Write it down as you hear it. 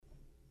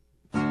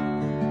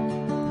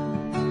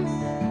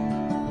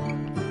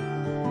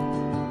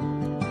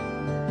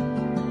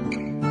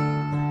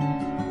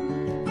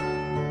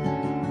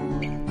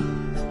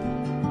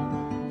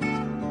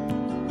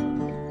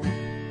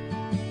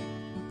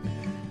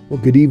Well,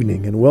 good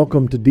evening and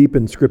welcome to Deep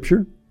in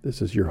Scripture.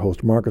 This is your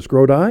host, Marcus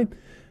Grodi,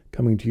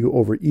 coming to you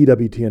over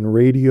EWTN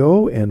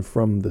Radio and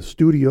from the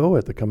studio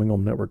at the Coming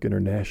Home Network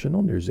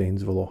International near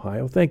Zanesville,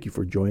 Ohio. Thank you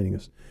for joining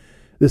us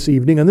this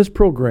evening. On this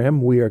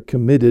program, we are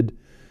committed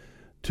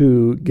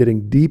to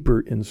getting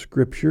deeper in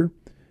Scripture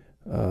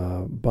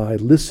by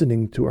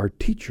listening to our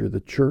teacher,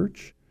 the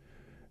church.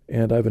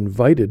 And I've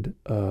invited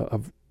a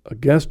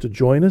guest to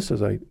join us,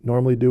 as I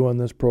normally do on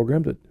this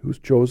program, who's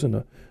chosen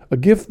a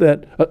gift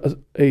that,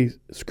 a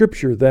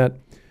scripture that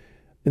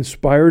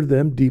inspired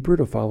them deeper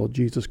to follow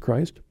Jesus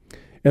Christ.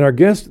 And our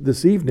guest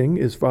this evening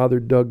is Father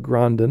Doug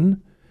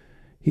Grondin.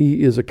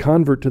 He is a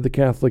convert to the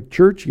Catholic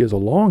Church. He has a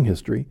long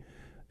history.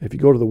 If you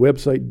go to the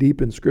website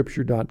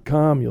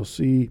deepinscripture.com, you'll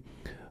see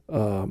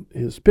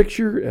his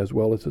picture as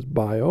well as his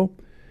bio.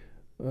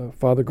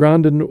 Father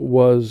Grondin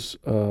was,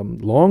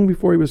 long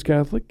before he was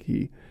Catholic,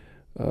 he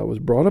was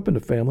brought up in a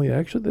family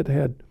actually that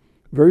had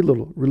very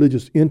little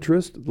religious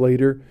interest.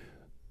 Later,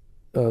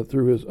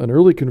 through an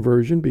early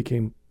conversion,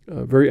 became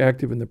very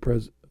active in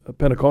the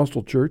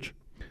Pentecostal church.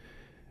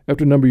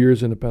 After a number of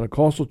years in the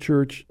Pentecostal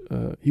church,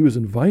 he was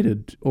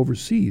invited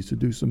overseas to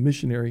do some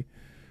missionary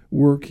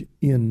work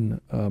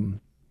in,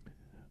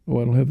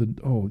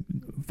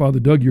 Father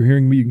Doug, you're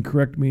hearing me. You can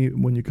correct me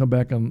when you come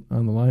back on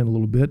the line a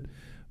little bit,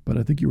 but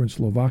I think you were in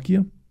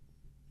Slovakia,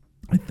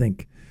 I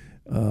think.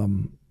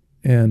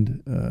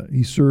 And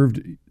he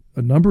served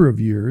a number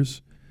of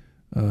years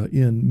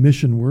in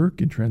mission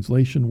work, in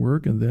translation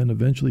work, and then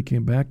eventually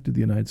came back to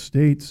the United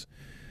States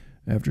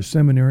after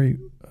seminary,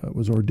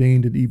 was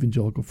ordained at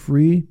Evangelical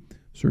Free,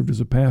 served as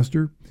a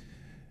pastor.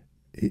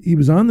 He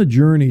was on the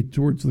journey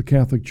towards the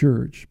Catholic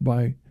Church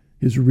by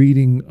his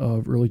reading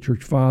of early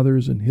church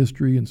fathers and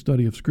history and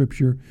study of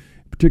Scripture,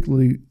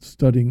 particularly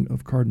studying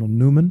of Cardinal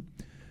Newman.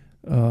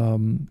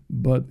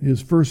 But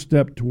his first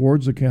step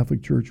towards the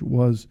Catholic Church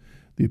was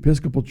the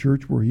Episcopal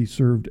Church, where he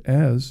served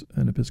as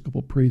an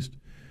Episcopal priest.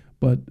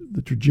 But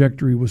the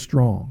trajectory was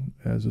strong.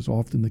 As is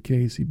often the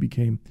case, he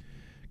became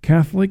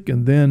Catholic,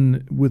 and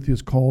then with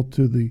his call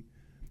to the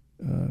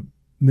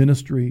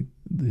ministry,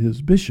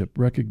 his bishop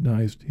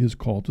recognized his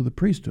call to the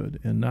priesthood,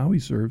 and now he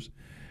serves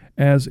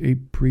as a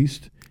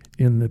priest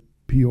in the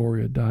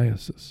Peoria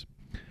Diocese.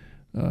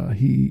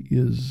 He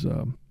is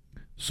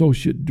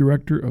Associate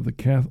Director of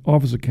the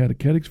Office of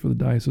Catechetics for the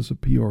Diocese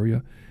of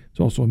Peoria. He's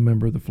also a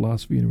member of the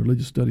Philosophy and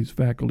Religious Studies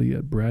faculty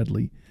at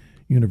Bradley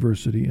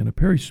University and a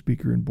parish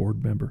speaker and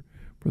board member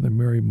for the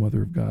Mary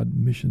Mother of God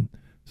Mission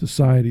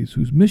Societies,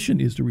 whose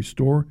mission is to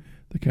restore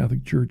the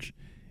Catholic Church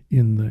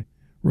in the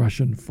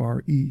Russian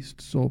Far East.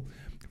 So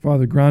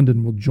Father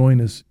Grondin will join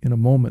us in a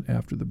moment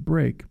after the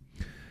break.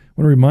 I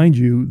want to remind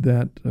you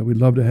that we'd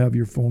love to have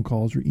your phone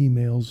calls or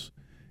emails,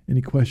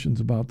 any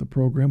questions about the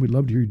program. We'd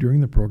love to hear you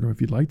during the program.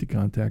 If you'd like to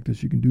contact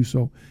us, you can do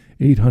so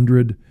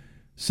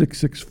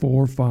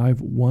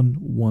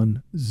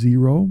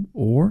 800-664-5110,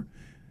 or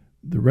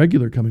the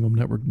regular Coming Home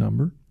Network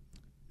number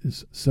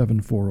is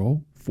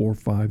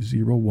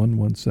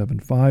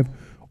 740-450-1175,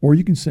 or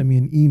you can send me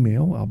an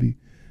email. I'll be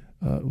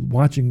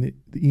watching the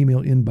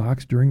email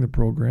inbox during the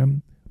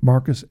program,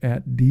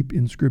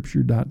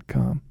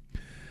 marcus@deepinscripture.com.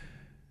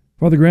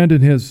 Father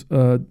Grondin has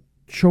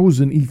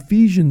chosen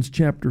Ephesians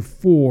chapter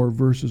 4,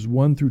 verses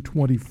 1 through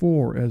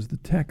 24 as the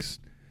text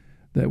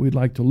that we'd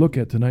like to look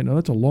at tonight. Now,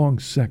 that's a long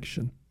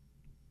section.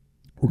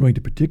 We're going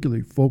to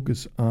particularly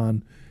focus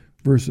on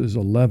verses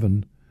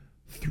 11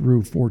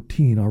 through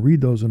 14. I'll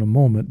read those in a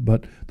moment,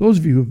 but those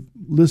of you who have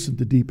listened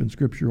to Deep in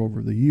Scripture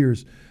over the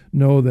years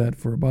know that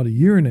for about a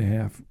year and a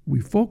half,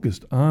 we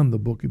focused on the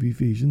book of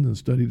Ephesians and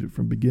studied it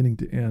from beginning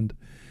to end.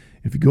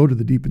 If you go to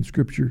the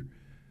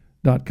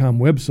deepinscripture.com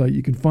website,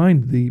 you can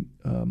find the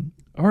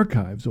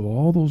archives of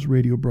all those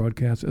radio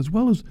broadcasts, as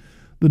well as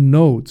the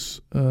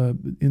notes.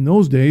 In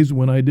those days,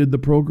 when I did the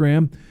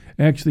program,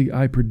 actually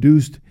I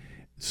produced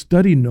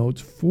study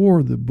notes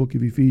for the book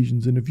of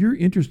Ephesians. And if you're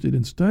interested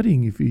in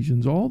studying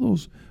Ephesians, all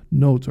those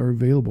notes are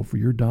available for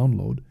your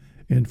download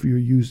and for your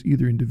use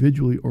either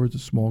individually or as a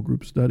small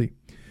group study.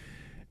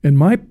 And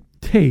my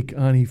take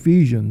on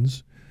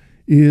Ephesians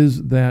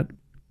is that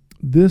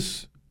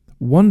this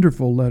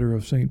wonderful letter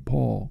of St.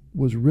 Paul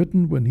was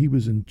written when he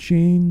was in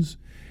chains,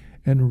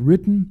 and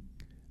written,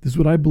 this is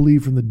what I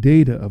believe from the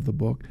data of the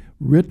book,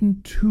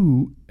 written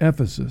to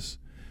Ephesus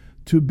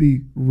to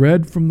be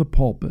read from the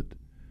pulpit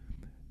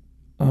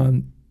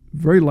on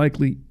very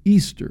likely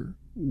Easter,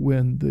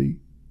 when the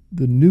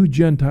new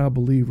Gentile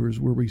believers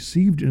were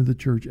received into the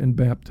church and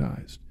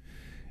baptized.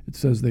 It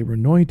says they were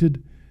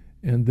anointed,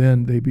 and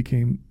then they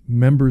became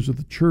members of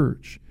the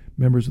church,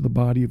 members of the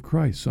body of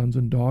Christ, sons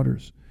and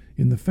daughters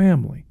in the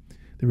family.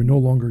 They were no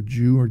longer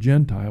Jew or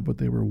Gentile, but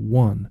they were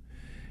one.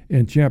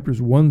 And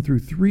chapters 1 through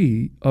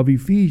 3 of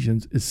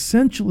Ephesians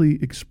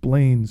essentially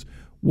explains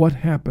what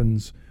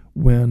happens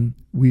when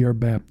we are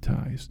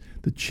baptized,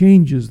 the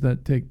changes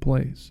that take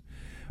place.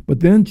 But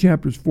then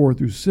chapters 4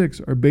 through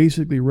 6 are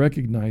basically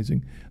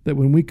recognizing that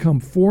when we come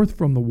forth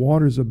from the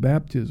waters of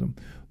baptism,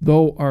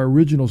 though our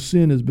original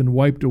sin has been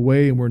wiped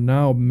away and we're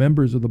now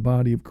members of the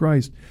body of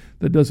Christ,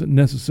 that doesn't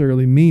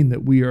necessarily mean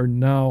that we are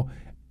now,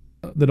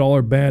 that all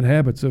our bad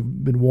habits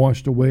have been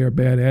washed away, our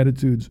bad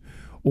attitudes,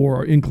 or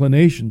our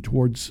inclination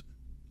towards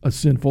a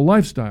sinful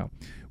lifestyle.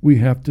 We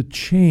have to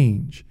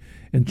change.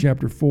 And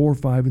chapter 4,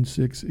 5, and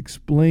 6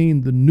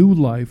 explain the new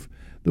life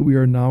that we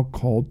are now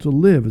called to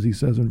live. As he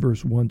says in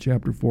verse 1,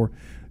 chapter 4,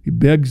 he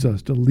begs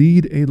us to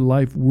lead a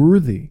life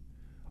worthy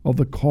of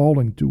the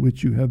calling to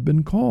which you have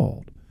been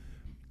called.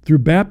 Through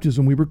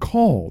baptism, we were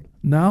called.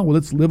 Now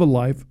let's live a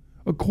life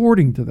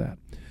according to that.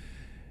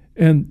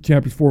 And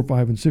chapters 4,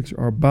 5, and 6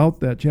 are about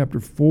that. Chapter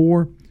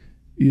 4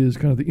 is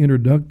kind of the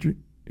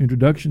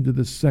introduction to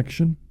this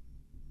section.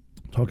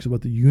 It talks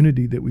about the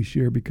unity that we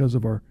share because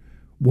of our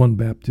one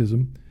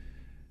baptism.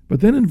 But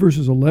then in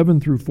verses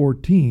 11 through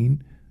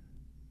 14,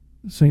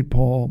 St.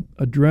 Paul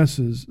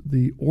addresses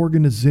the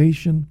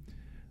organization,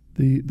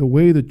 the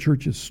way the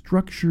church is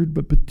structured,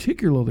 but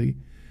particularly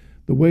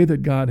the way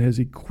that God has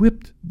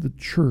equipped the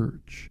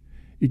church,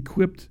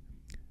 equipped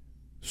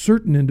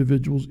certain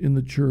individuals in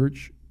the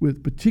church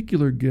with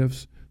particular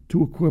gifts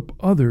to equip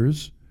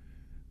others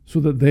so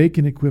that they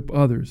can equip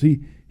others.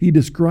 He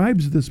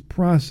describes this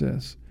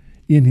process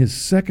in his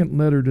second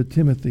letter to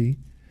Timothy,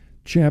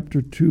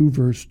 chapter 2,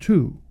 verse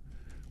 2,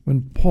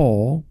 when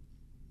Paul,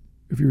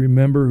 if you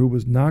remember, who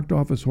was knocked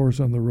off his horse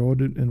on the road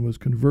and was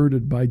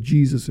converted by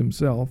Jesus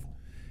himself,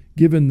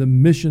 given the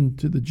mission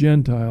to the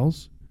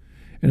Gentiles,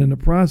 and in the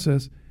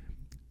process,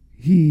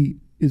 he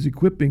is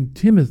equipping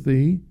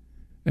Timothy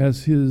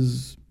as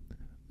his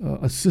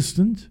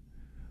assistant,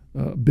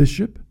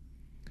 bishop.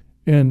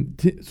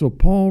 And so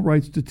Paul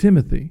writes to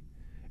Timothy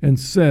and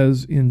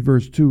says in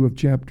verse 2 of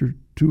chapter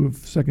 2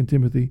 of 2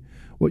 Timothy,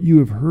 what you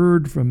have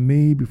heard from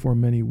me before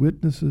many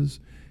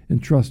witnesses,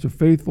 entrust to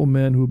faithful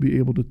men who will be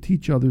able to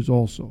teach others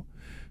also.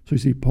 So you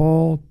see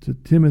Paul to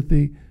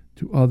Timothy,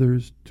 to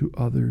others, to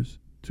others,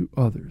 to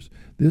others.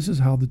 This is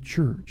how the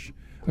church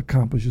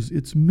accomplishes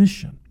its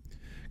mission.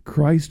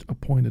 Christ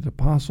appointed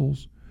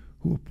apostles,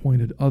 who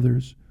appointed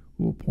others,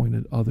 who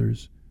appointed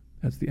others.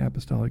 That's the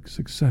apostolic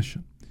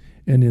succession.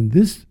 And in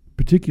this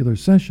particular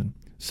section,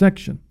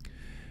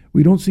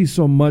 we don't see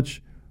so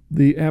much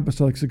the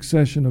apostolic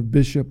succession of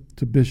bishop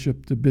to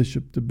bishop to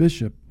bishop to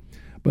bishop,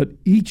 but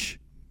each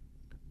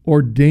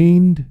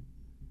ordained,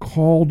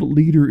 called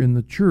leader in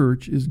the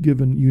church is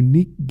given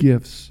unique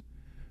gifts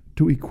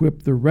to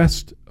equip the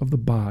rest of the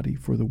body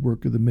for the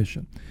work of the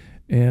mission.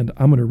 And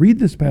I'm going to read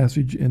this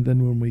passage, and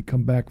then when we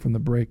come back from the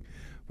break,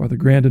 Father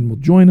Grandin will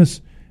join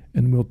us,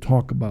 and we'll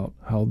talk about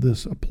how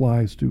this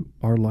applies to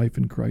our life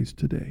in Christ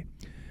today.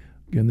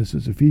 Again, this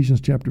is Ephesians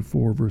chapter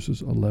 4,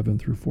 verses 11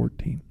 through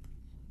 14.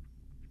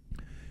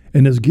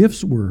 And his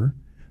gifts were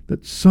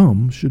that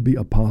some should be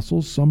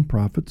apostles, some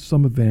prophets,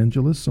 some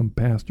evangelists, some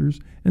pastors,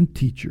 and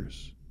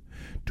teachers,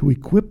 to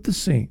equip the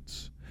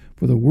saints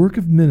for the work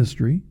of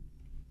ministry,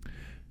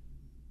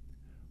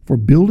 for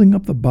building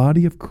up the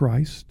body of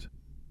Christ,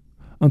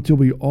 until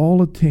we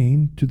all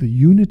attain to the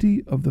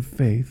unity of the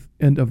faith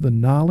and of the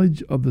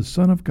knowledge of the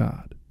Son of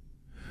God,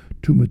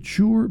 to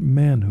mature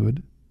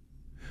manhood,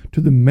 to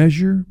the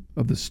measure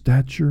of the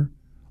stature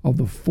of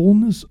the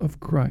fullness of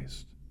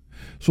Christ,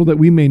 so that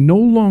we may no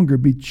longer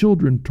be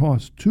children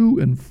tossed to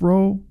and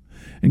fro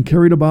and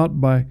carried about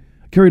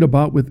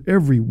with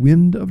every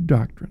wind of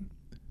doctrine,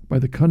 by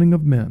the cunning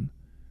of men,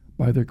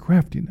 by their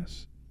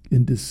craftiness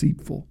in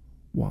deceitful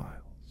wiles.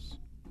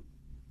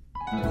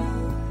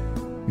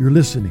 You're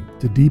listening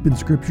to Deep in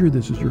Scripture.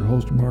 This is your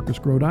host, Marcus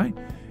Grodi,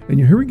 and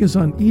you're hearing us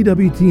on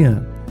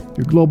EWTN,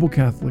 your Global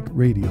Catholic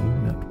Radio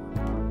Network.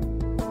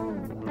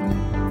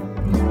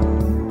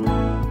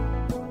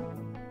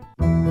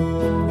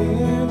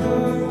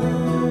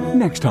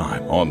 Next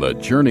time on The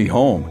Journey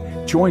Home,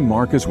 join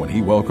Marcus when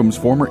he welcomes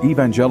former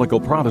evangelical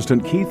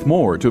Protestant Keith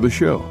Moore to the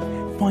show.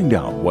 Find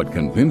out what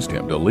convinced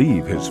him to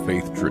leave his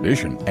faith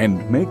tradition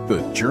and make the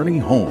journey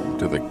home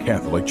to the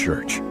Catholic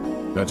Church.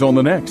 That's on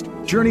the next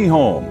Journey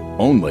Home,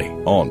 only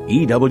on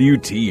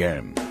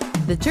EWTN.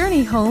 The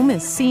Journey Home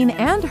is seen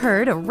and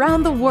heard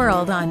around the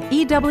world on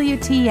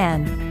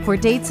EWTN. For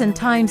dates and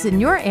times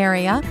in your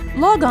area,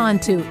 log on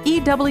to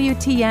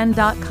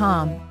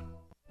EWTN.com.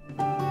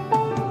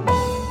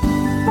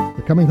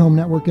 The Coming Home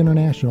Network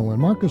International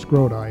and Marcus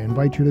Grodi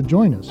invite you to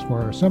join us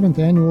for our 7th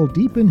annual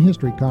Deep in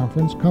History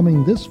Conference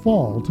coming this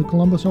fall to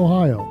Columbus,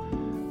 Ohio.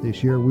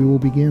 This year we will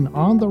begin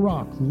On the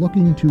Rock,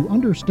 looking to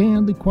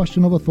understand the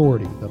question of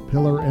authority, the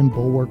pillar and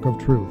bulwark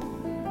of truth.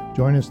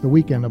 Join us the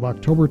weekend of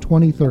October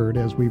 23rd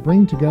as we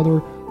bring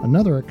together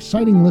another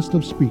exciting list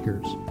of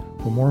speakers.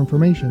 For more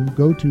information,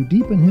 go to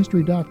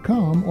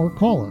deepinhistory.com or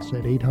call us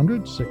at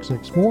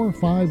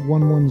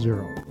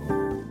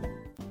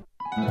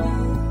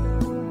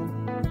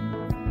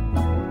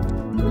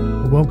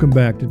 800-664-5110. Welcome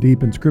back to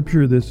Deep in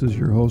Scripture. This is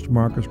your host,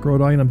 Marcus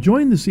Grodi, and I'm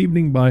joined this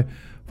evening by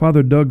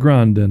Father Doug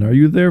Grandin. Are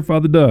you there,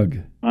 Father Doug?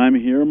 I'm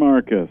here,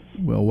 Marcus.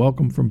 Well,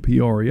 welcome from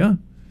Peoria.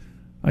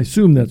 I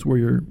assume that's where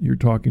you're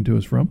talking to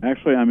us from.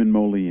 Actually, I'm in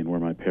Moline, where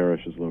my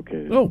parish is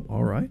located. Oh,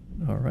 all right.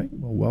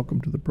 Well,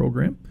 welcome to the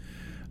program.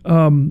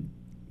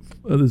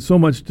 There's so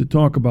much to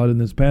talk about in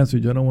this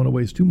passage. I don't want to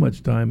waste too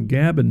much time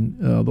gabbing,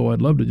 though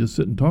I'd love to just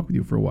sit and talk with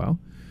you for a while.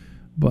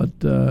 But,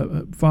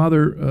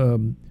 Father,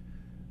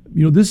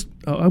 this,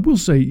 I will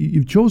say,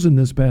 you've chosen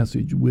this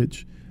passage,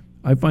 which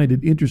I find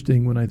it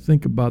interesting when I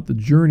think about the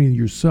journey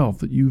yourself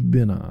that you've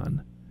been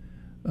on.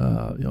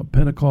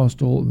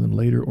 Pentecostal and then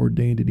later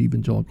ordained at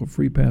Evangelical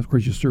Free Path. Of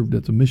course, you served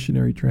as a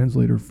missionary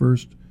translator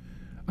first.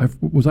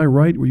 Was I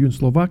right? Were you in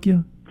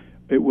Slovakia?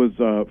 It was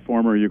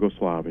former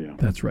Yugoslavia.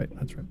 That's right.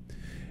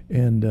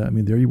 And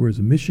there you were as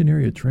a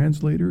missionary, a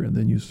translator, and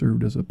then you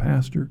served as a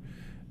pastor,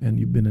 and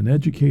you've been an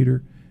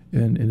educator.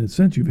 And in a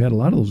sense, you've had a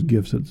lot of those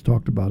gifts that's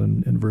talked about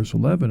in verse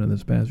 11 in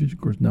this passage.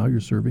 Of course, now you're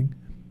serving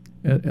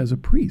as a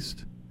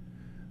priest,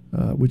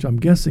 which I'm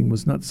guessing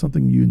was not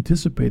something you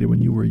anticipated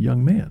when you were a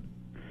young man.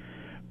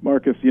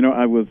 Marcus,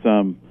 I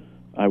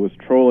was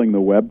trolling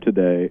the web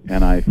today,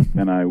 and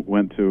I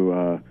went to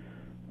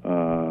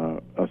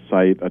a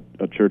site,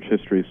 a church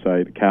history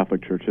site, a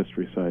Catholic church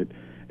history site,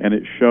 and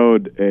it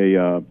showed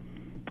the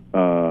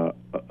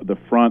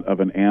front of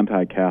an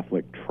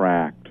anti-Catholic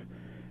tract,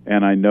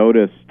 and I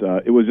noticed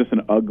it was just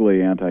an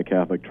ugly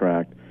anti-Catholic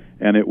tract,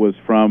 and it was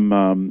from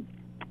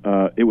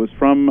a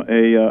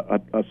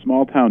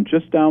small town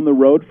just down the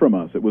road from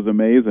us. It was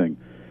amazing.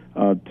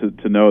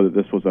 To know that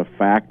this was a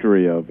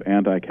factory of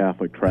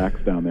anti-Catholic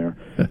tracts down there.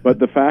 But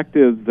the fact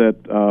is that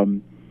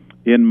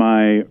in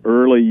my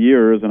early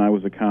years, and I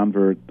was a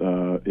convert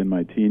in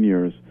my teen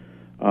years,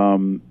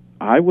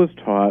 I was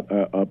taught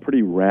a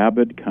pretty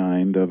rabid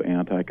kind of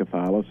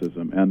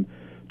anti-Catholicism. And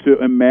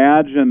to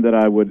imagine that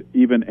I would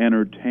even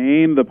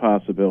entertain the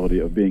possibility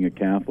of being a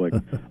Catholic,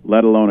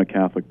 let alone a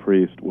Catholic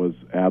priest, it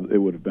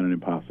would have been an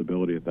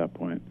impossibility at that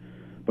point.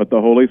 But the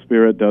Holy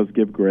Spirit does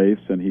give grace,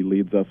 and He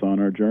leads us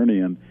on our journey,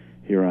 and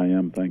here I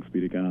am, thanks be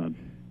to God.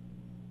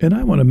 And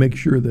I want to make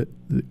sure that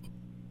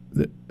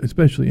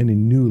especially any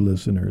new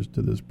listeners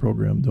to this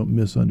program don't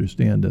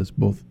misunderstand us.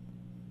 Both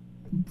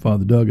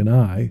Father Doug and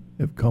I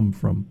have come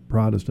from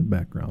Protestant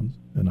backgrounds,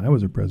 and I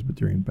was a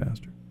Presbyterian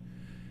pastor.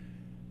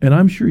 And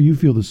I'm sure you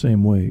feel the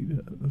same way,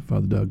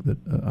 Father Doug, that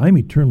I'm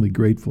eternally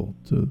grateful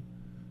to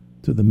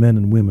the men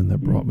and women that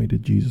brought me to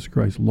Jesus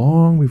Christ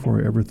long before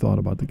I ever thought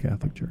about the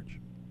Catholic Church.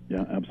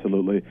 Yeah,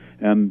 absolutely.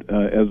 And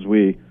as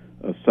we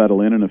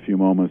settle in a few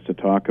moments to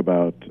talk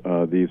about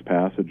these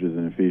passages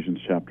in Ephesians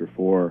chapter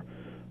 4,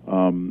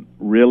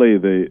 really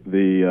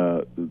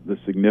the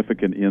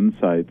significant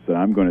insights that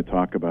I'm going to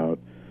talk about,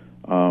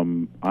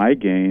 I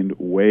gained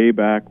way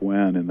back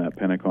when in that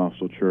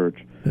Pentecostal church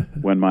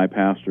when my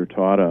pastor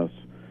taught us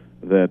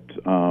that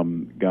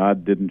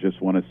God didn't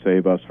just want to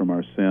save us from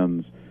our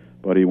sins,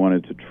 but He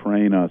wanted to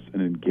train us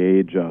and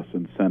engage us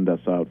and send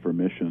us out for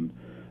mission.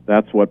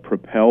 That's what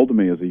propelled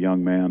me as a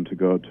young man to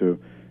go to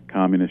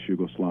communist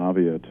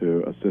Yugoslavia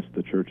to assist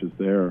the churches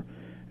there.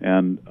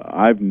 And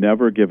I've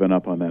never given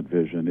up on that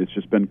vision. It's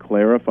just been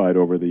clarified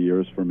over the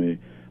years for me.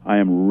 I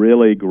am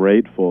really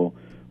grateful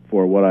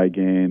for what I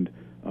gained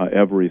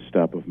every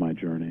step of my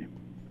journey.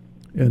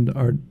 And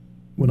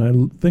when I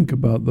think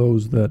about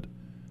those that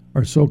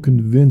are so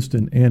convinced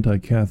in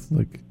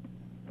anti-Catholic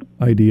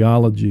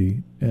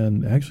ideology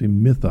and actually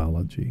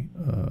mythology,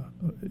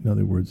 in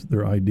other words,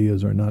 their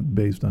ideas are not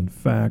based on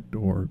fact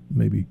or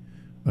maybe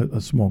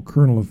a small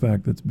kernel of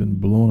fact that's been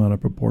blown out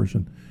of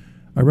proportion,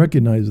 I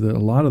recognize that a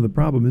lot of the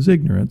problem is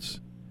ignorance.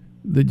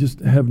 They just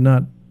have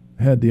not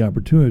had the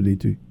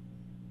opportunity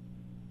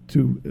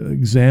to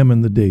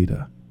examine the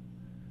data.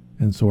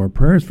 And so our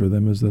prayers for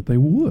them is that they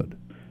would.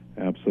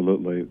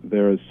 Absolutely.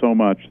 There is so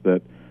much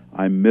that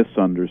I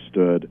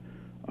misunderstood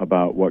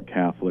about what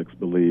Catholics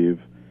believe,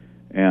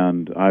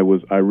 and I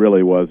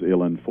really was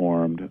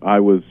ill-informed. I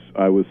was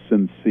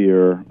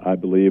sincere. I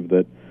believe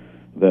that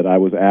I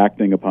was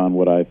acting upon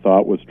what I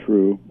thought was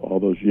true all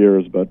those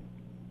years, but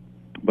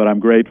I'm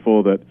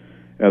grateful that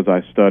as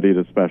I studied,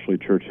 especially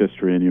church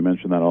history, and you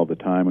mention that all the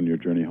time on your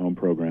Journey Home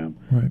program,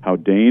 right, how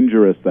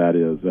dangerous that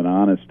is, an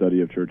honest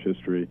study of church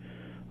history.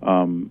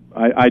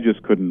 I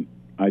just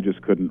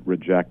couldn't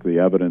reject the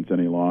evidence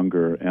any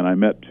longer, and I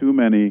met too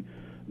many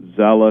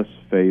zealous,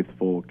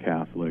 faithful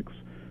Catholics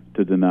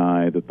to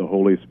deny that the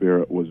Holy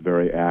Spirit was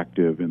very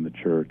active in the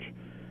church.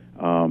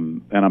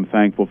 And I'm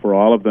thankful for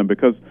all of them,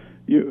 because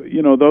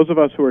you know, those of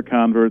us who are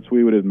converts,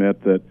 we would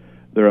admit that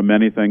there are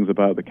many things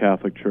about the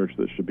Catholic Church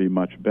that should be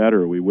much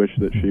better. We wish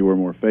that she were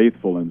more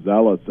faithful and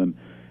zealous and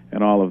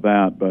all of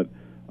that, but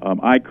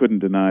I couldn't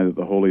deny that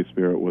the Holy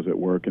Spirit was at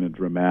work in a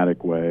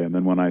dramatic way. And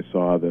then when I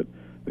saw that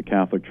the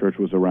Catholic Church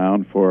was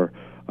around for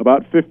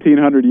about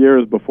 1,500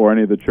 years before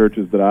any of the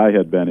churches that I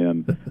had been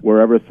in were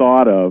ever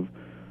thought of,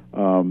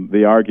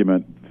 the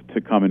argument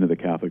to come into the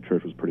Catholic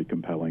Church was pretty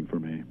compelling for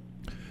me.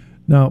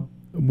 Now,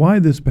 why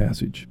this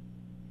passage?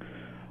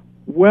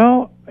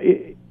 Well,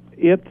 it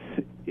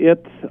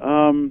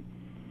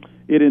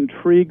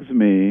intrigues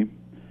me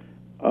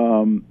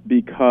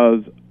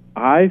because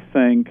I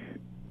think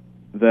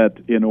that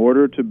in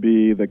order to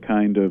be the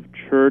kind of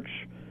church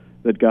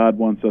that God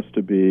wants us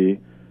to be,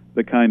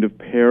 the kind of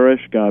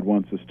parish God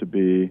wants us to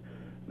be,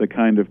 the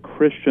kind of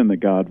Christian that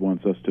God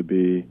wants us to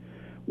be,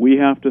 we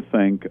have to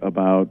think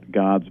about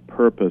God's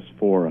purpose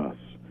for us.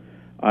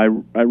 I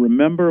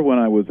remember when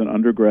I was an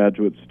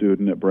undergraduate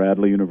student at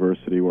Bradley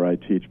University, where I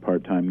teach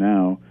part-time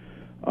now,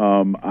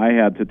 I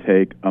had to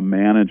take a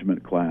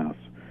management class.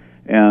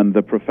 And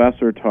the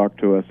professor talked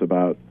to us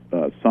about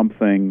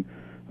something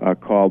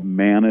called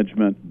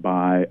management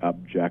by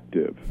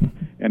objective.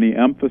 And he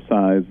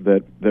emphasized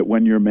that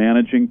when you're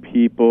managing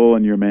people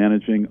and you're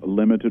managing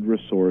limited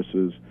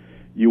resources,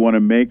 you want to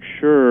make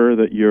sure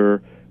that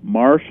you're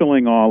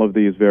marshaling all of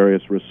these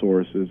various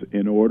resources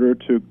in order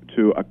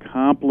to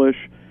accomplish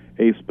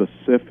a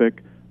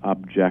specific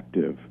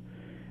objective.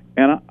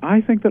 And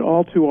I think that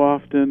all too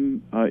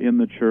often in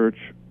the church,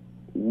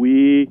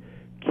 we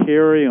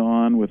carry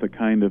on with a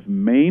kind of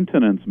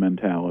maintenance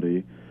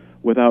mentality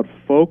without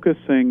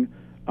focusing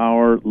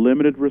our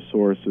limited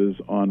resources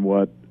on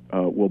what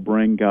will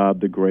bring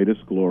God the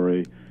greatest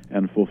glory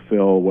and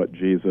fulfill what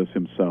Jesus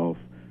himself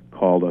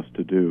called us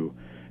to do.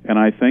 And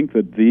I think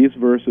that these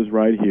verses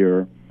right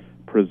here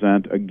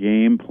present a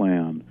game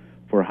plan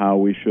for how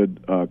we should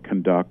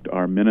conduct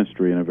our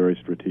ministry in a very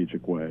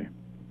strategic way.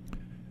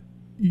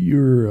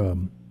 I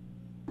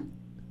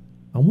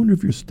wonder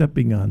if you're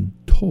stepping on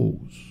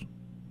toes.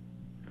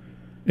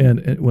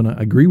 And when I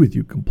agree with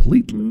you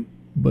completely,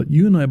 but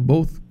you and I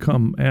both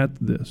come at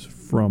this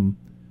from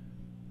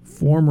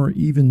former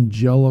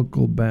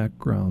evangelical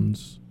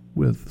backgrounds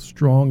with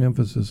strong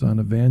emphasis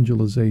on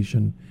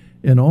evangelization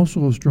and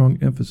also a strong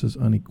emphasis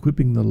on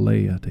equipping the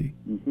laity.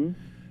 Mm-hmm.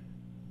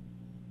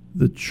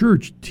 The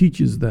church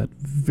teaches that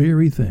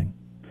very thing.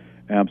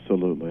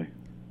 Absolutely.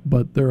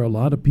 But there are a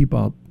lot of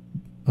people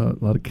a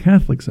lot of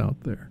Catholics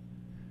out there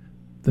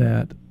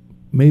that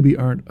maybe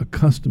aren't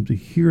accustomed to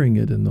hearing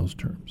it in those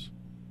terms.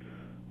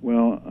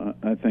 Well,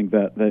 I think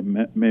that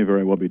may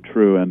very well be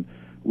true, and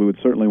we would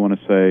certainly want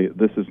to say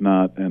this is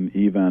not an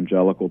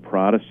evangelical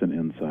Protestant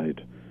insight.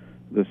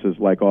 This is,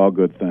 like all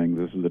good things,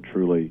 this is a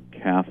truly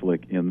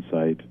Catholic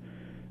insight.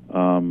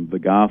 The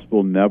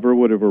gospel never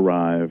would have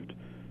arrived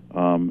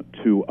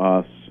to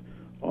us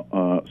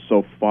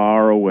so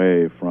far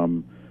away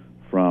from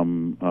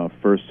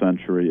first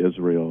century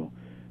Israel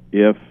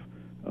if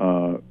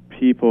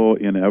people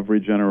in every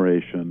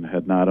generation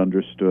had not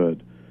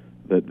understood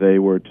that they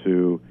were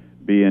to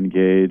be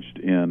engaged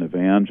in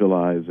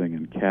evangelizing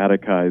and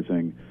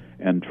catechizing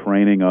and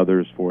training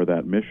others for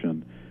that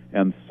mission.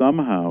 And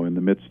somehow, in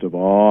the midst of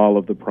all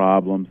of the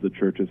problems the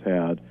church has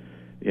had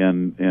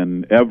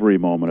in every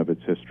moment of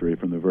its history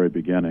from the very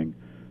beginning,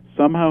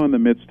 somehow in the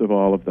midst of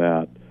all of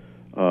that,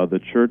 the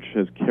church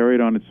has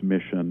carried on its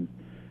mission,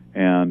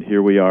 and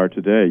here we are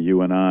today,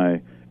 you and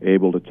I,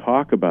 able to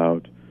talk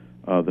about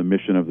the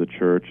mission of the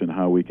church and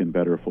how we can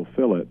better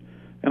fulfill it.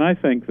 And I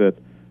think that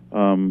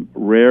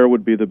rare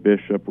would be the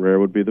bishop, rare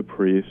would be the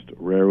priest,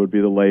 rare would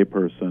be the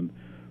layperson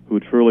who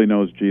truly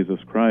knows Jesus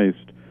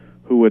Christ,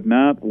 who would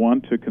not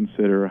want to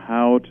consider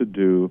how to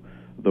do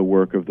the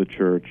work of the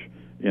church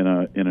in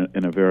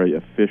a very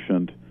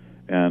efficient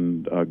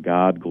and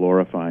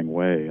God-glorifying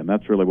way. And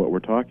that's really what we're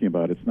talking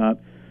about. It's not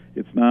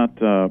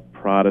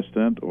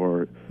Protestant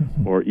or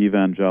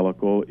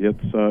evangelical.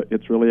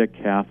 It's really a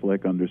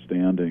Catholic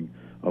understanding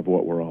of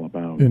what we're all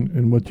about.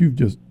 And what you've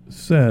just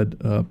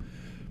said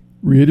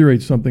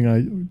reiterates something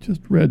I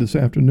just read this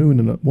afternoon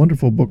in a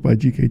wonderful book by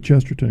G.K.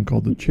 Chesterton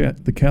called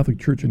The Catholic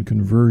Church and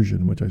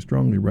Conversion, which I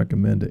strongly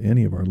recommend to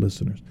any of our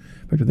listeners.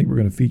 In fact, I think we're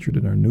going to feature it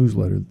in our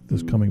newsletter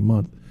this coming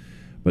month.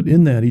 But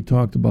in that, he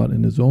talked about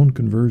in his own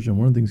conversion,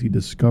 one of the things he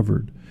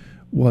discovered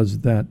was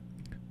that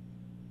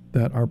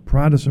our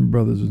Protestant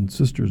brothers and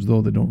sisters,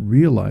 though they don't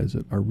realize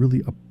it, are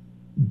really a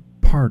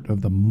part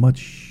of the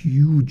much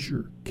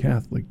huger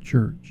Catholic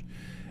Church.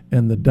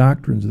 And the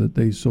doctrines that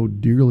they so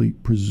dearly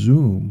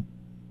presume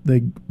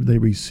they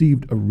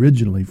received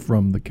originally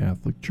from the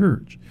Catholic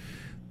Church.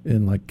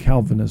 And like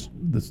Calvinists,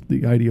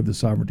 the idea of the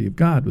sovereignty of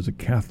God was a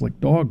Catholic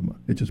dogma.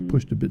 It just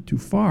pushed a bit too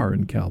far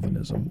in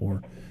Calvinism,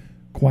 or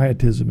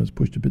Quietism has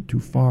pushed a bit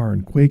too far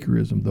in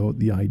Quakerism, though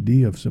the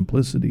idea of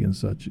simplicity and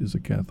such is a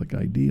Catholic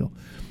ideal.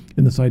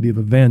 And this idea of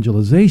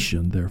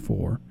evangelization,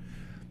 therefore,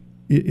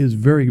 is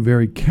very,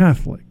 very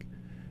Catholic.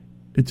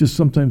 It's just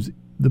sometimes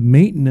the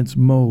maintenance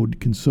mode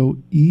can so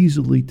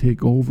easily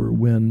take over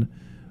when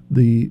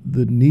the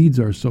needs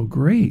are so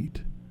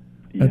great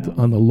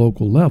on the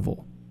local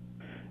level.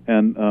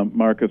 And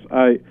Marcus,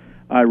 I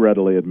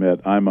readily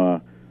admit I'm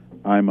a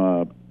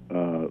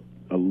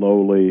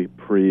lowly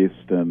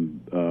priest, and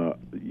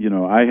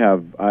I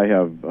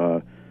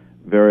have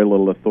very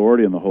little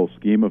authority in the whole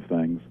scheme of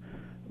things.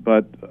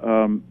 But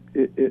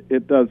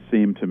it does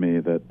seem to me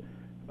that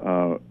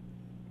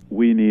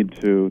we need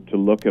to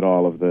look at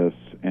all of this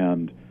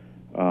and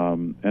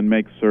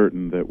make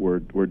certain that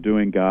we're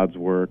doing God's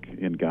work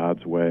in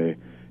God's way.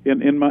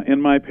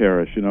 In my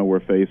parish, we're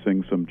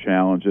facing some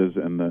challenges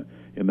in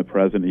the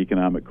present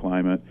economic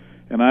climate,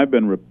 and I've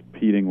been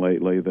repeating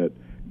lately that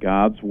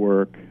God's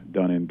work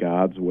done in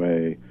God's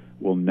way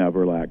will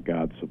never lack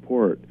God's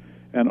support.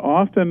 And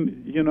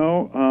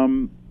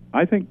often,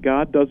 I think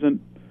God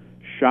doesn't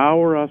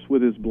shower us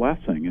with His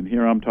blessing, and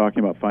here I'm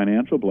talking about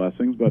financial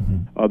blessings, but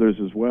others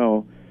as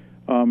well,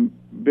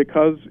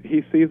 because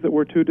He sees that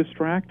we're too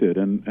distracted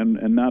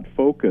and not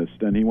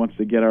focused, and He wants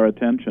to get our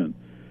attention.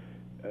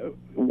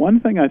 One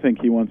thing I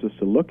think He wants us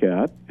to look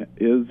at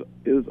is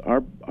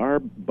our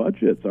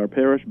budgets, our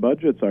parish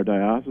budgets, our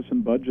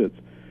diocesan budgets.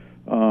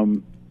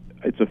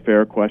 It's a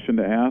fair question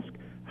to ask.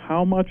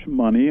 How much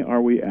money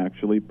are we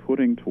actually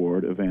putting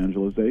toward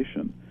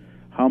evangelization?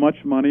 How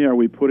much money are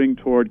we putting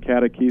toward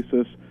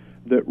catechesis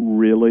that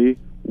really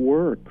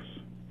works?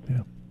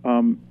 Yeah.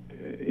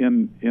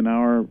 In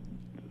our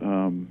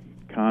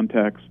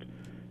context,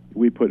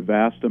 we put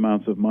vast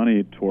amounts of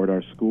money toward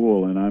our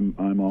school, and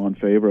I'm all in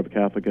favor of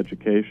Catholic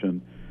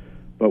education.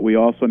 But we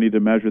also need to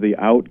measure the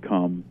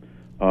outcome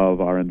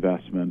of our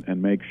investment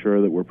and make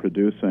sure that we're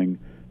producing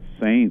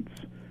saints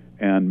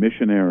and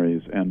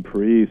missionaries and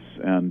priests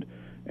and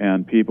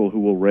people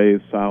who will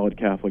raise solid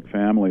Catholic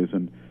families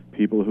and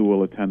people who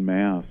will attend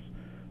Mass.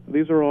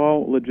 These are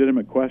all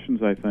legitimate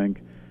questions, I think,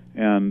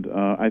 and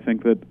I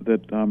think that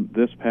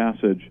this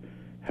passage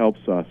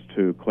helps us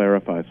to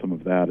clarify some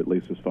of that, at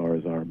least as far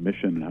as our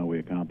mission and how we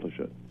accomplish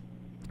it.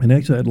 And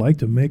actually, I'd like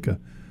to make a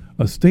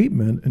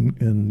statement,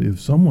 and if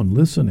someone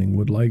listening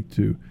would like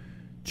to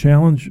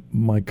challenge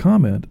my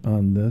comment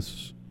on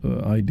this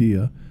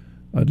idea,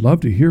 I'd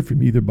love to hear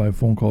from you either by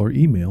phone call or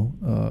email,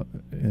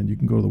 and you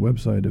can go to the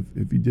website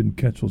if you didn't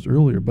catch those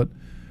earlier. But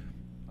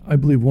I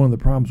believe one of the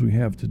problems we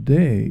have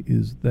today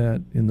is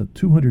that in the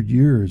 200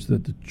 years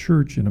that the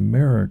Church in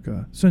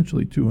America,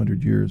 essentially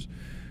 200 years,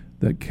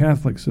 that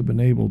Catholics have been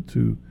able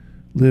to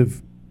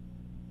live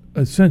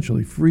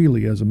essentially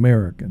freely as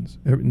Americans.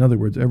 In other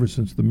words, ever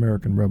since the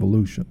American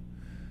Revolution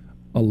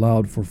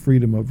allowed for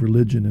freedom of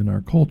religion in our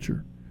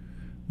culture,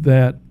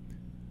 that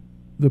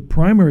the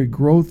primary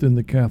growth in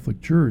the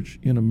Catholic Church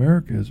in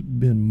America has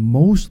been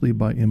mostly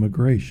by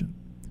immigration.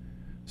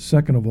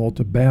 Second of all,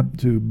 to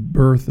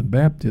birth and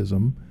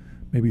baptism,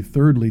 maybe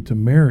thirdly to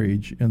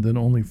marriage, and then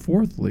only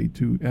fourthly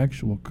to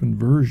actual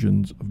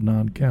conversions of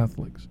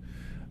non-Catholics.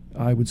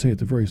 I would say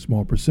it's a very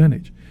small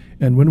percentage.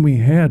 And when we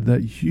had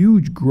that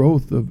huge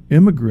growth of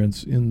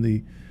immigrants in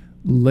the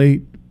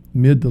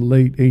mid to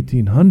late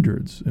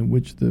 1800s, in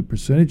which the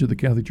percentage of the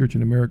Catholic Church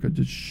in America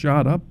just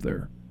shot up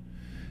there,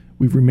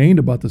 we've remained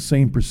about the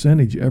same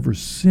percentage ever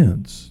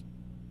since,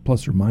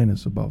 plus or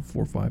minus about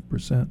 4 or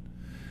 5%.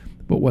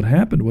 But what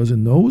happened was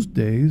in those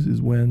days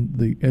is when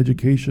the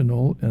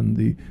educational and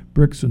the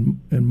bricks and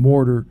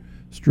mortar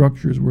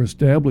structures were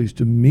established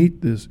to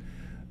meet this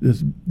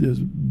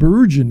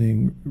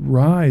burgeoning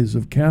rise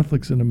of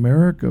Catholics in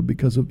America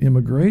because of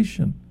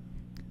immigration.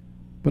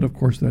 But of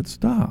course that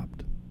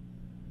stopped.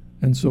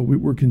 And so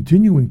we're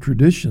continuing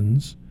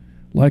traditions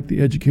like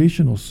the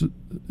educational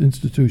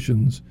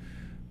institutions,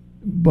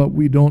 but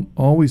we don't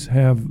always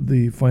have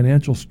the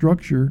financial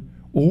structure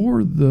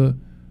or the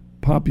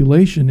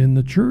population in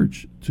the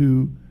church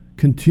to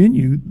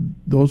continue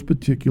those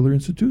particular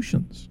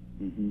institutions.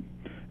 Mm-hmm.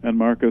 And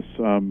Marcus,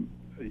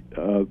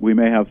 we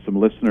may have some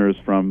listeners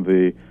from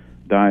the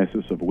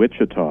Diocese of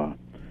Wichita.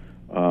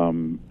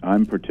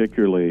 I'm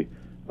particularly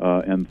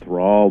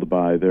enthralled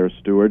by their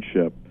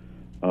stewardship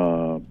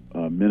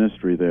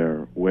ministry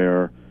there,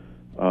 where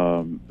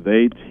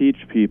they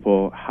teach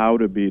people how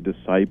to be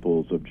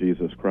disciples of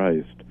Jesus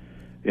Christ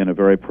in a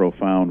very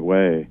profound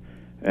way.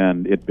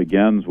 And it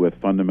begins with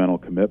fundamental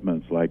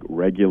commitments like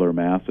regular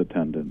Mass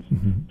attendance,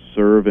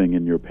 serving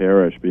in your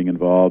parish, being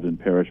involved in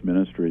parish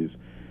ministries,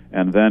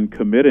 and then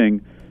committing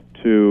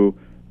to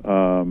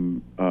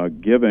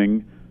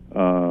giving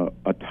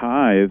a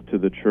tithe to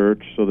the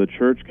church so the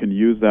church can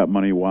use that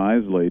money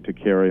wisely to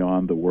carry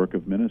on the work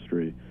of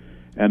ministry.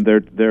 And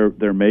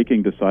they're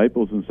making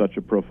disciples in such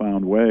a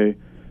profound way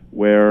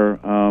where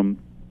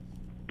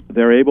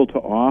they're able to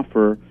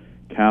offer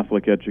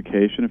Catholic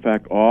education. In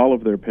fact, all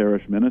of their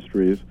parish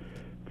ministries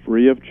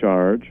free of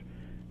charge,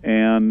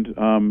 and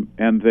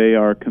they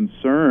are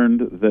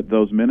concerned that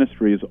those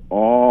ministries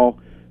all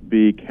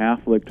be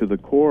Catholic to the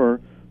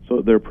core,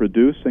 so they're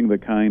producing the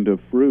kind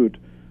of fruit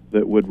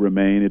that would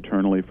remain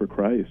eternally for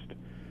Christ.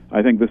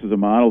 I think this is a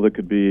model that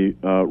could be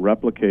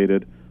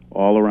replicated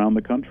all around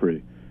the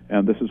country,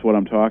 and this is what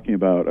I'm talking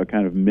about, a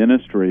kind of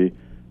ministry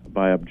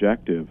by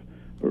objective.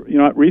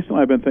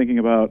 Recently I've been thinking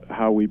about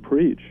how we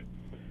preach,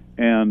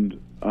 and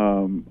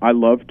I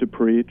love to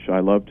preach, I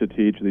love to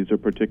teach. These are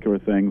particular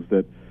things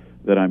that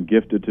I'm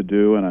gifted to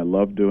do, and I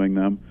love doing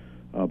them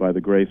by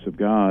the grace of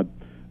God.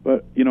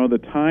 But, the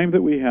time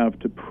that we have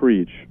to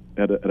preach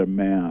at a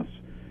Mass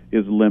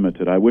is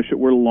limited. I wish it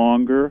were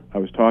longer. I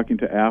was talking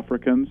to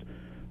Africans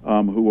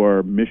who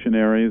are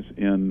missionaries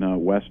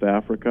in West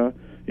Africa,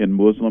 in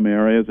Muslim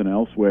areas and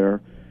elsewhere,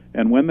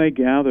 and when they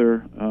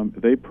gather,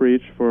 they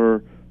preach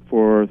for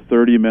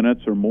 30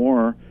 minutes or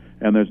more,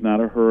 and there's not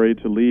a hurry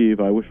to leave.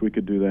 I wish we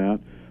could do that.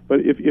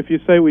 But if you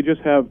say we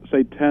just have,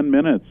 say, 10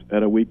 minutes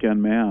at a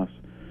weekend Mass,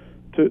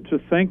 to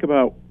think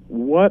about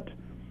what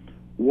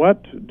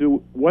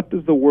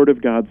does the Word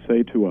of God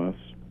say to us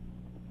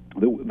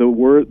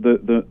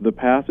the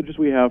passages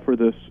we have for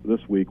this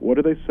week, what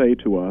do they say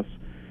to us?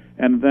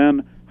 And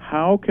then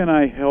how can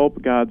I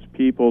help God's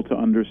people to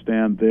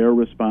understand their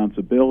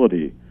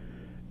responsibility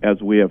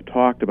as we have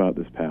talked about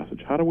this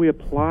passage? How do we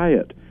apply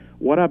it?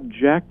 What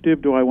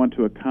objective do I want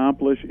to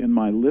accomplish in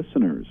my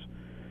listeners?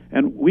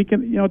 And we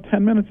can,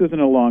 10 minutes isn't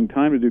a long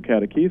time to do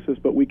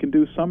catechesis, but we can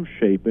do some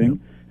shaping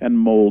and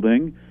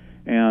molding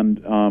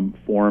and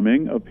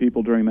forming of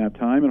people during that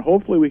time, and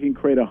hopefully we can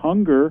create a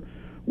hunger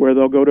where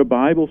they'll go to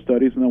Bible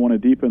studies and they'll want to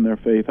deepen their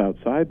faith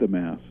outside the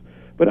Mass.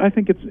 But I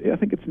think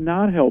it's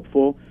not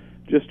helpful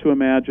just to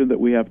imagine that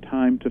we have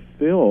time to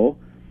fill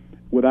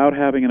without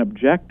having an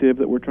objective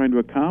that we're trying to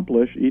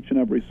accomplish each and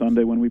every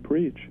Sunday when we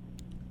preach.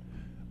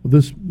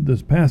 Well,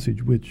 this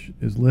passage, which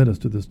has led us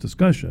to this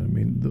discussion, I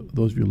mean,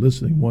 those of you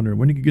listening wondering,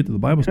 when you can get to the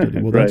Bible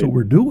study? Well, that's Right. what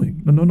we're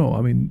doing. No.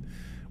 I mean,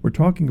 we're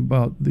talking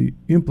about the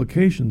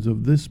implications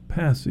of this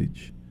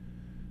passage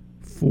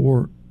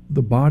for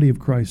the body of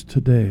Christ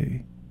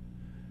today.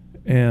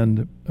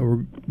 And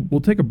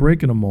we'll take a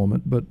break in a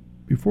moment, but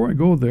before I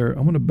go there,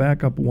 I'm going to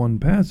back up one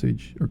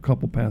passage, or a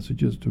couple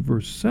passages, to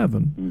verse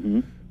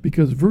 7,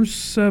 because verse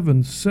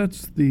 7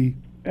 sets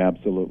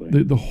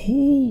Absolutely. the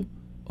whole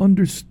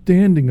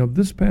understanding of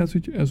this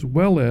passage, as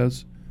well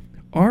as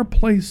our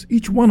place,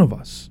 each one of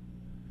us,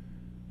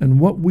 and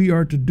what we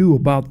are to do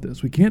about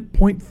this. We can't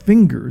point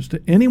fingers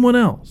to anyone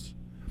else.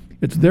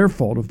 It's their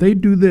fault if they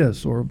do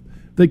this, or if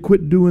they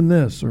quit doing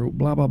this, or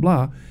blah, blah,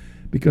 blah,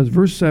 because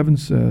verse 7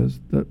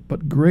 says that,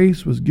 but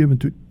grace was given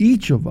to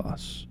each of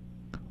us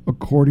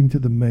according to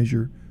the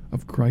measure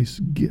of Christ's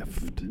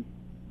gift.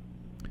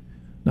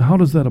 Now, how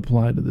does that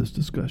apply to this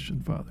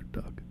discussion, Father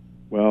Doug?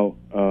 Well,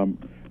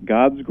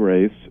 God's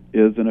grace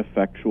is an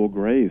effectual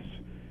grace.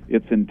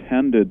 It's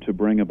intended to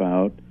bring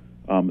about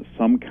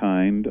some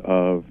kind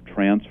of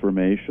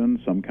transformation,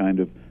 some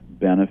kind of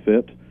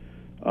benefit.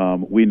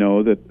 We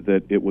know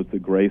that it was the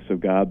grace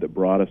of God that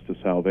brought us to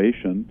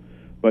salvation,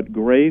 but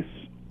grace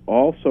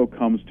also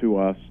comes to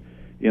us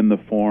in the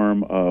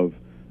form of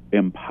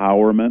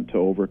empowerment to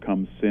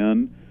overcome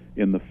sin,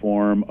 in the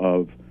form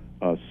of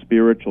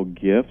spiritual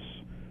gifts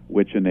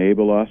which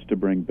enable us to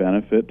bring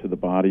benefit to the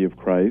body of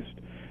Christ.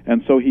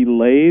 And so he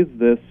lays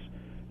this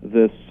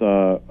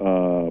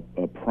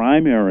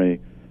primary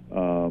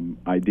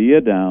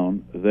idea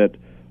down that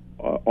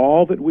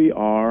all that we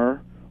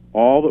are,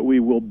 all that we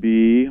will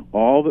be,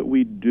 all that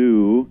we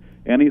do,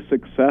 any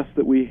success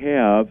that we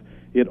have,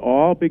 it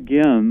all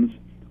begins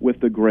with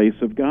the grace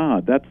of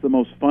God. That's the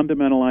most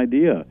fundamental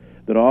idea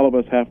that all of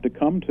us have to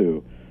come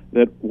to,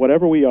 that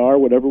whatever we are,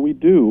 whatever we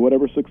do,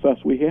 whatever success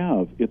we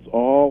have, it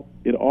all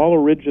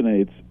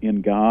originates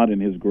in God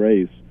and His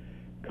grace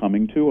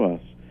coming to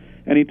us.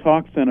 And he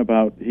talks then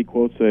about, he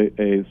quotes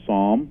a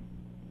psalm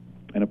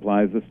and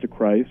applies this to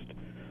Christ,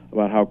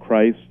 about how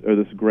Christ, or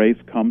this grace,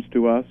 comes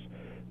to us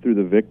through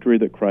the victory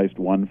that Christ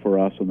won for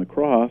us on the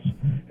cross.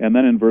 And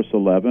then in verse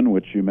 11,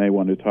 which you may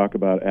want to talk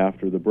about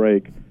after the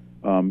break,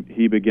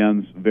 he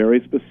begins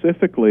very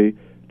specifically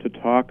to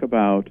talk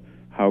about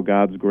how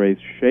God's grace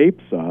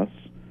shapes us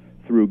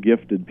through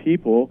gifted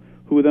people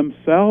who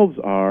themselves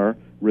are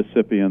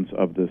recipients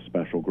of this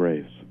special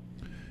grace.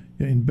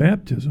 Yeah, in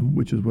baptism,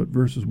 which is what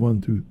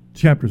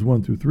chapters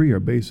 1 through 3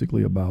 are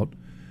basically about,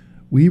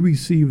 we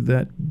receive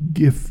that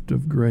gift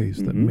of grace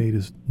that made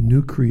us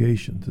new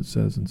creations, it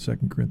says in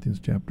 2 Corinthians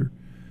chapter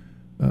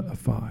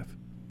 5.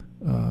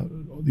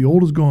 The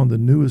old is gone, the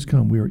new has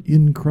come. We are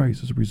in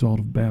Christ as a result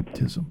of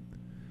baptism.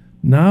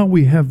 Now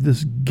we have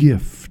this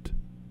gift.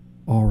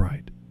 All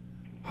right.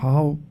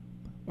 How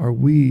are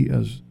we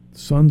as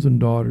sons and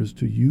daughters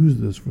to use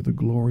this for the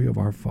glory of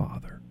our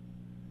Father?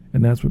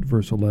 And that's what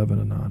verse 11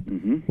 and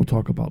on we'll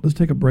talk about. Let's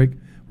take a break.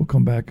 We'll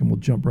come back and we'll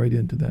jump right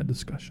into that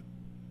discussion.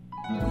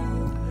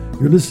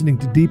 You're listening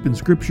to Deep in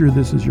Scripture.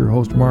 This is your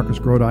host, Marcus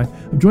Grodi.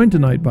 I'm joined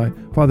tonight by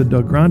Father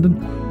Doug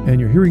Grandin, and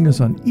you're hearing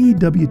us on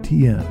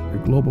EWTN,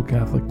 your Global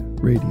Catholic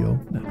Radio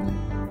Network.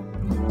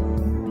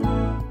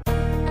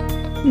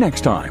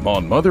 Next time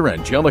on Mother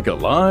Angelica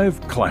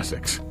Live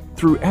Classics.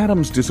 Through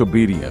Adam's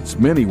disobedience,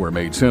 many were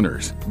made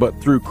sinners, but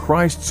through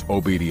Christ's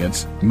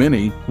obedience,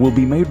 many will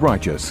be made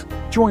righteous.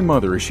 Join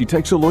Mother as she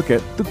takes a look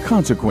at the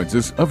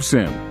consequences of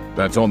sin.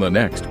 That's on the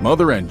next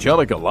Mother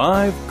Angelica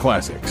Live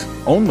Classics,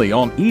 only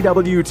on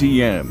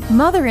EWTN.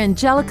 Mother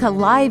Angelica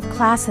Live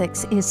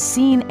Classics is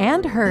seen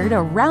and heard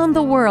around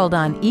the world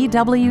on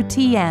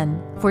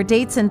EWTN. For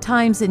dates and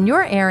times in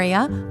your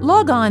area,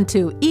 log on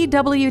to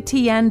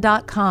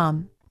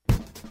EWTN.com.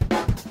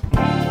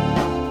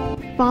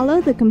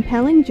 Follow the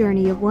compelling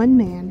journey of one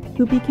man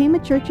who became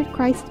a Church of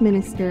Christ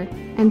minister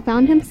and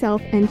found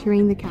himself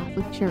entering the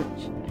Catholic Church.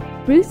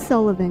 Bruce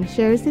Sullivan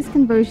shares his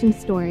conversion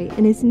story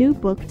in his new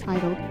book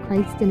titled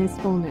Christ in His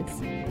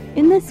Fullness.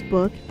 In this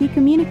book, he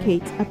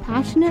communicates a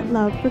passionate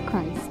love for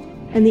Christ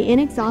and the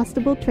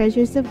inexhaustible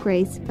treasures of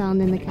grace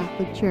found in the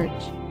Catholic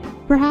Church.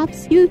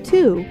 Perhaps you,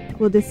 too,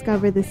 will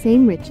discover the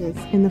same riches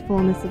in the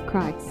fullness of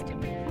Christ.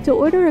 To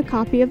order a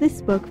copy of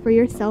this book for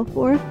yourself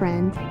or a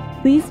friend,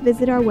 please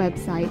visit our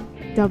website,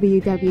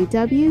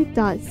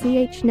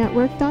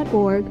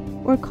 www.chnetwork.org,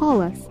 or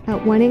call us at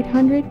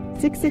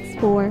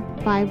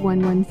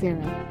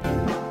 1-800-664-5110.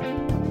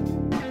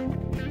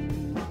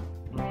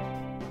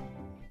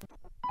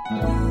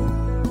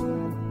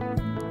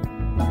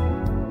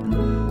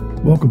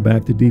 Welcome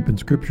back to Deep in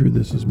Scripture.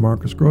 This is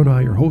Marcus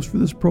Grodi, your host for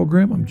this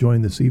program. I'm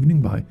joined this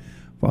evening by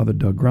Father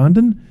Doug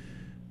Grondin.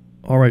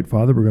 All right,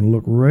 Father, we're going to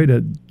look right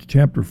at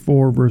chapter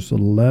 4, verse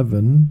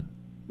 11,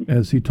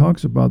 as he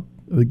talks about,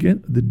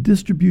 again, the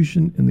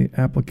distribution and the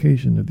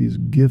application of these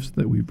gifts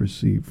that we've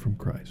received from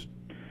Christ.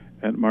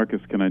 And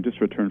Marcus, can I just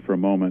return for a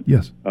moment?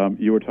 Yes.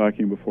 You were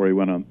talking before we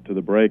went on to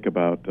the break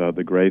about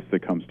the grace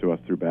that comes to us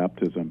through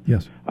baptism.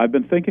 Yes. I've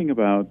been thinking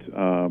about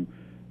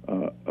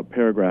a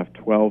paragraph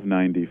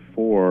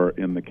 1294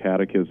 in the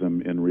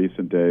Catechism in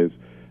recent days.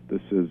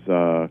 This is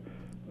a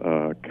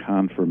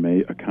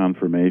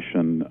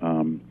confirmation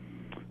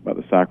about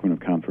the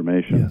sacrament of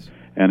confirmation. Yes.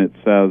 And it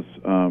says,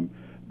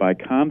 by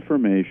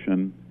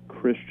confirmation,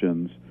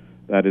 Christians,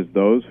 that is,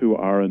 those who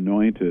are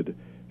anointed,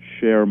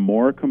 share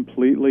more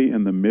completely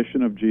in the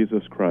mission of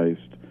Jesus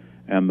Christ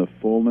and the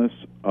fullness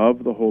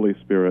of the Holy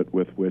Spirit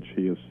with which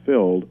he is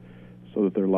filled, so that their